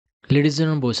Ladies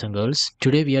and boys and girls,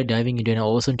 today we are diving into an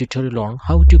awesome tutorial on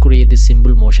how to create this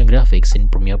simple motion graphics in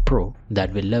Premiere Pro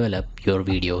that will level up your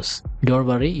videos. Don't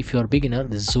worry, if you are a beginner,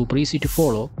 this is super easy to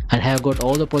follow and have got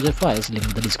all the project files linked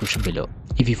in the description below.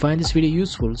 If you find this video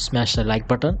useful, smash the like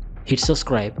button, hit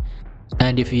subscribe,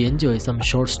 and if you enjoy some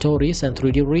short stories and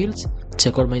 3D reels,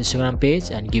 check out my Instagram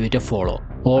page and give it a follow.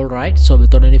 Alright, so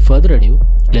without any further ado,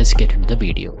 let's get into the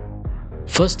video.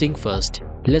 First thing first,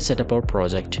 let's set up our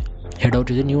project. Head out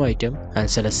to the new item and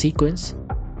select sequence.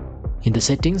 In the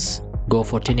settings, go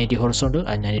for 1080 horizontal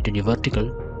and 920 vertical.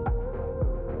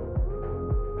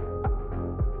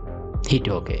 Hit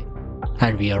OK,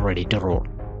 and we are ready to roll.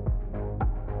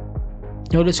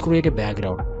 Now let's create a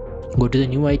background. Go to the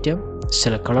new item,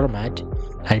 select color matte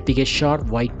and pick a sharp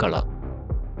white color.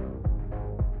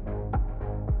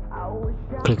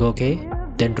 Click OK,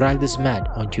 then drag this matte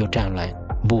onto your timeline.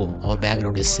 Boom, our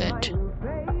background is set.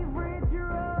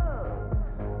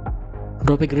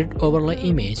 Drop a grid overlay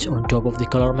image on top of the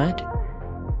color matte.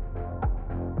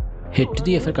 Head to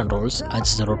the effect controls,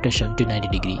 adjust the rotation to 90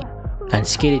 degree and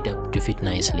scale it up to fit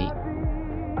nicely.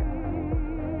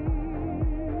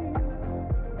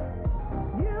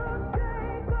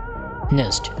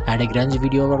 Next, add a grunge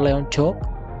video overlay on top.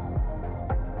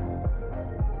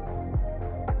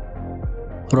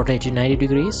 Rotate to 90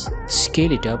 degrees,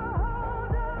 scale it up.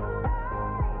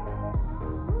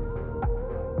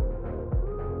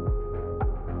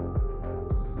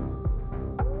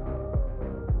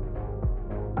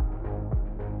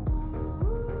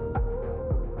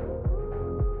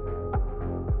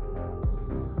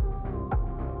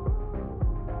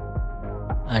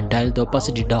 And dial the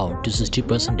opacity down to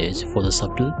 60% for the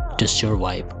subtle texture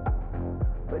vibe.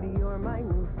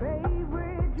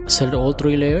 Select all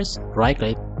three layers, right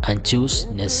click and choose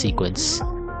next sequence.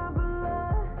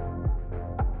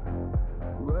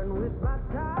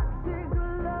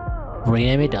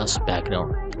 Rename it as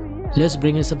background. Let's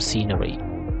bring in some scenery.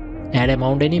 Add a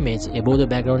mountain image above the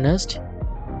background nest.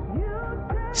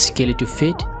 Scale it to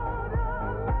fit.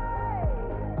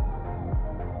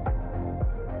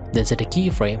 Then set a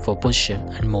keyframe for position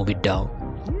and move it down.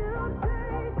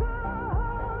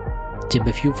 Jump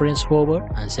a few frames forward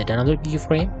and set another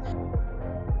keyframe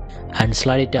and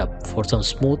slide it up for some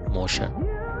smooth motion.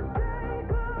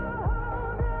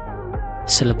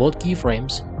 Select both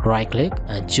keyframes, right click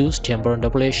and choose temporal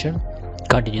interpolation,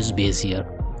 continuous Bezier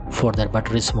for that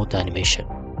buttery smooth animation.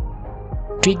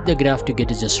 Tweak the graph to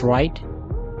get it just right.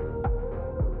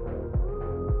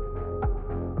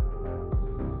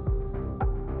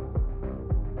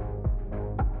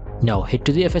 Now head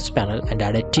to the effects panel and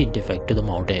add a tint effect to the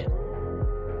mountain.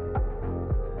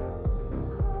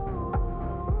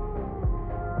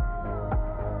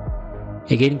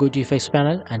 Again go to effects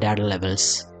panel and add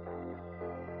levels.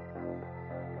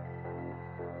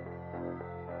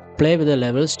 Play with the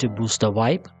levels to boost the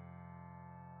vibe.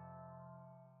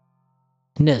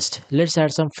 Next, let's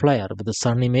add some flare with the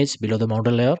sun image below the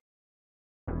mountain layer.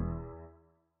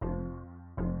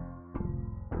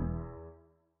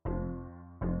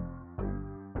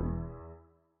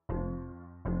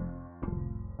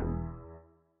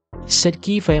 Set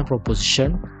keyframe from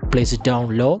position, place it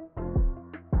down low.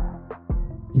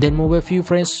 Then move a few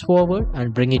frames forward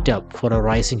and bring it up for a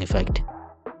rising effect.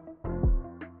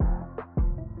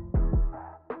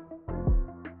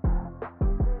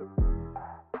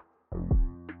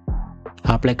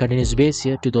 Apply continuous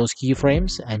Bezier to those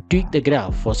keyframes and tweak the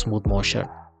graph for smooth motion.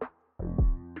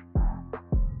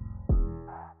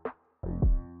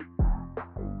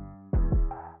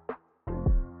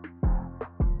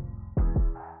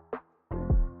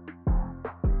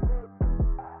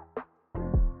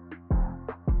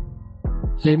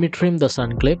 Let me trim the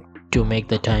sun clip to make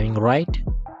the timing right.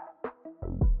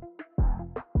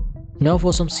 Now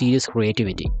for some serious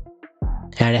creativity.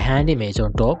 Add a hand image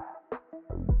on top.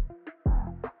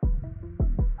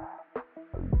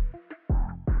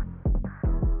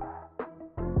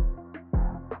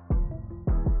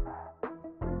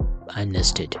 And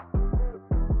nest it.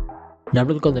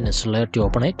 Double click on the nest layer to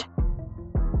open it.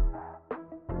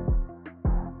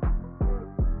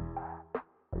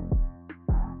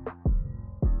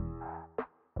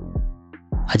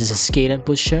 Adjust the scale and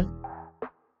position.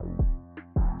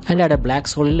 And add a black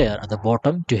solid layer at the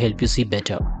bottom to help you see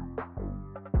better.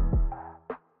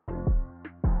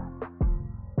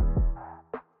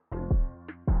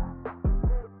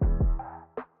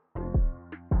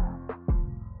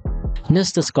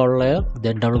 Nest the skull layer,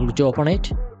 then double click to open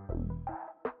it.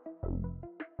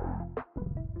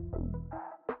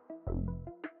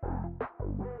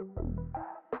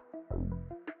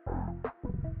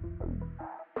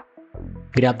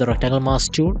 Grab the rectangle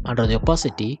mask tool under the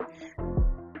opacity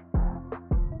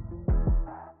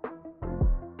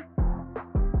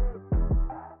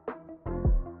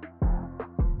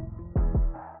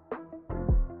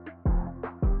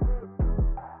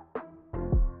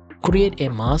create a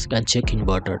mask and check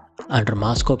inverted under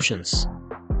Mask Options.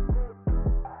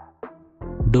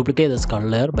 Duplicate the skull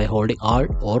layer by holding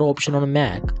Alt or Option on a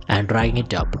Mac and dragging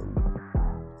it up.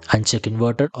 Uncheck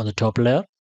inverted on the top layer.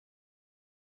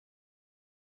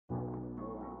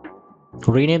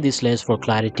 Rename these layers for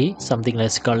clarity, something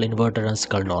like skull inverted and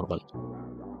skull normal.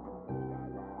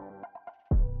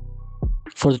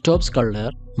 For the top skull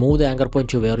layer, move the anchor point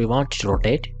to where you want it to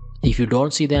rotate. If you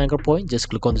don't see the anchor point, just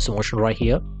click on this motion right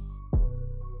here.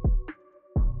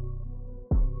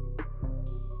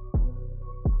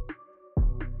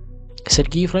 Set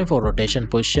keyframe for rotation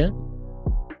position.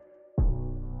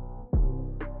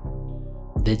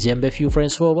 Then jump a few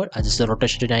frames forward, adjust the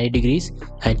rotation to 90 degrees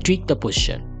and tweak the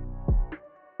position.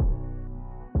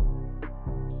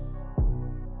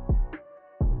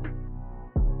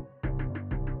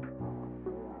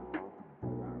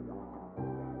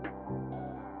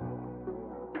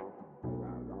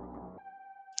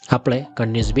 Apply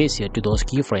continuous bezier to those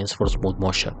keyframes for smooth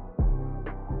motion.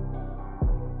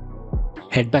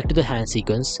 Head back to the hand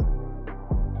sequence.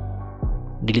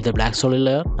 Delete the black solid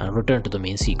layer and return to the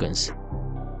main sequence.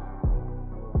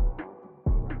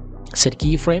 Set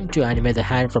keyframe to animate the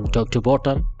hand from top to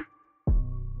bottom.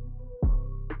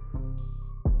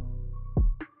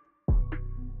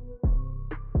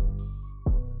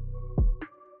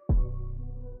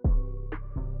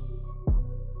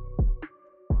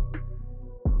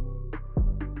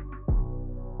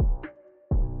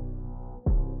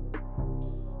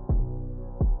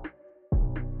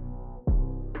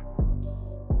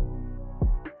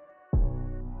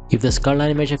 If the skull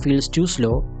animation feels too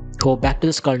slow, go back to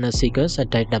the skullness sequence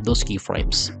and tighten up those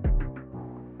keyframes.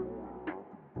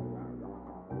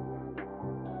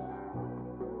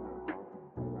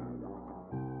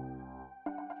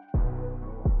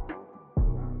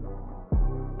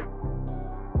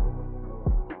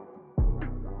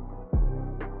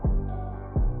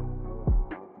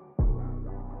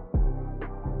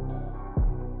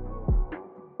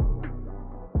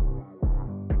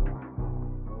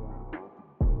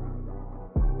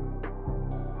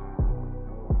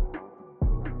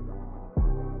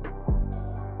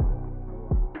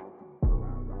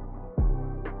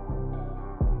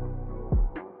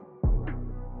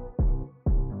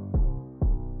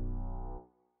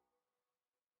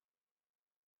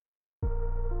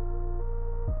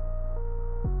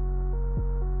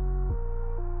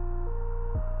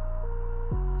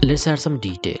 Let's add some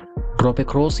detail. Drop a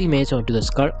cross image onto the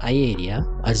skull eye area,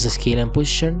 adjust the scale and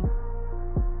position,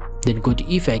 then go to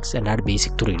Effects and add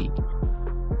Basic 3D.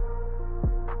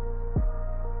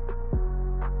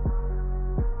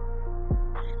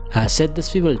 Set the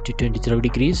swivel to 23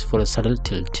 degrees for a subtle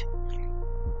tilt.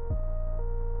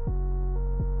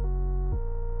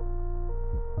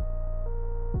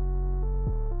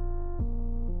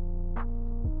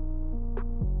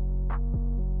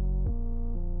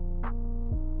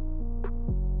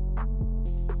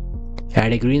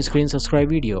 Add a green screen subscribe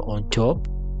video on top.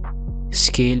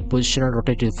 Scale, position and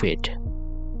rotate to fit.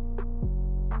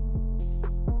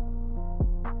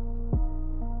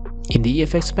 In the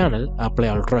effects panel, apply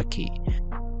Ultra key.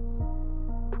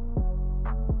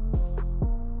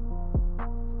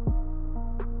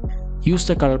 Use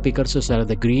the color picker to select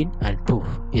the green and poof,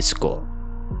 it's gone.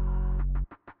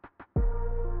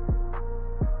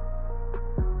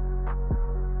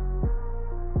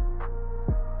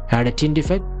 Add a tint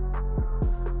effect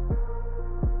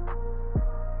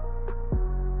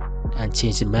and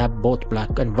change the map both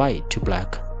black and white to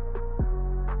black.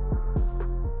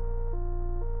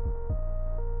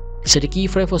 Set a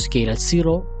keyframe for scale at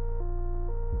 0.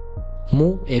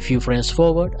 Move a few frames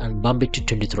forward and bump it to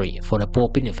 23 for a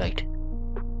pop-in effect.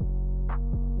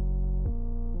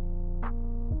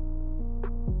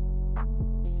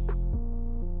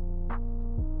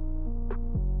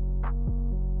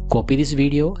 Copy this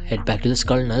video, head back to the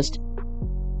skull nest,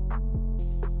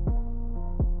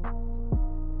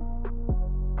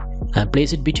 and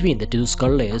place it between the two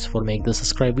skull layers for make the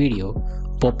subscribe video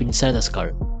pop inside the skull.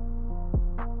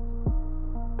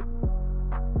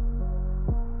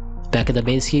 Back in the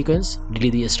main sequence,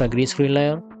 delete the extra green screen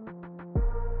layer.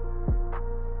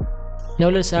 Now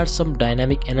let's add some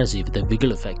dynamic energy with the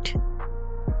wiggle effect.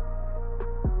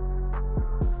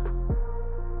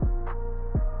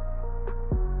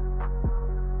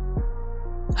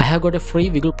 I have got a free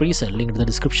wiggle preset linked in the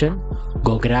description.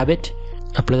 Go grab it.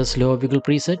 Apply the slow wiggle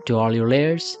preset to all your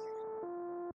layers.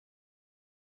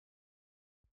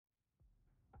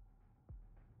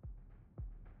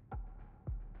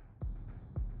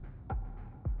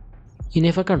 In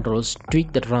effect controls,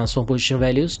 tweak the transform position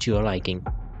values to your liking.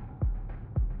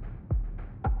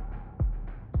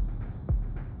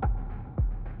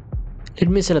 Let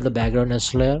me select the background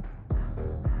as layer.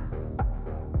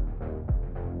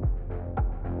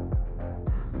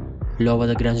 Lower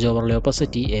the grunge overlay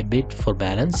opacity a bit for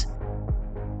balance.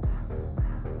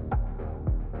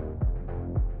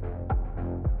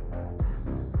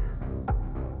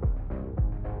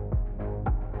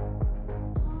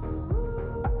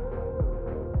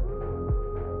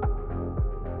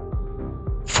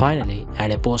 Finally,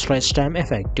 add a post-rise time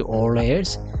effect to all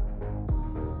layers.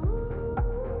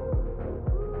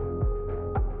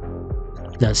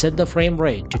 Then set the frame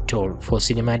rate to 12 for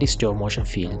cinematic stop motion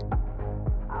feel.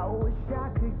 I wish I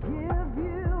could give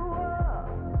you up,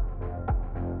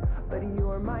 but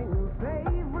you're my new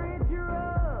favorite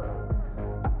drug.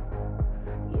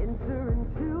 Enter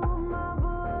into my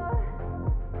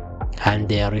blood. And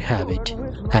there you have it.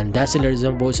 And that's it, ladies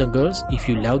and boys and girls. If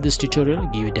you love this tutorial,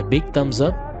 give it a big thumbs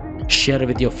up, share it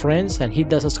with your friends and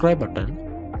hit the subscribe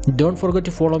button. Don't forget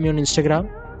to follow me on Instagram.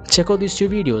 Check out these two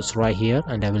videos right here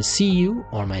and I will see you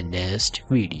on my next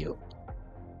video.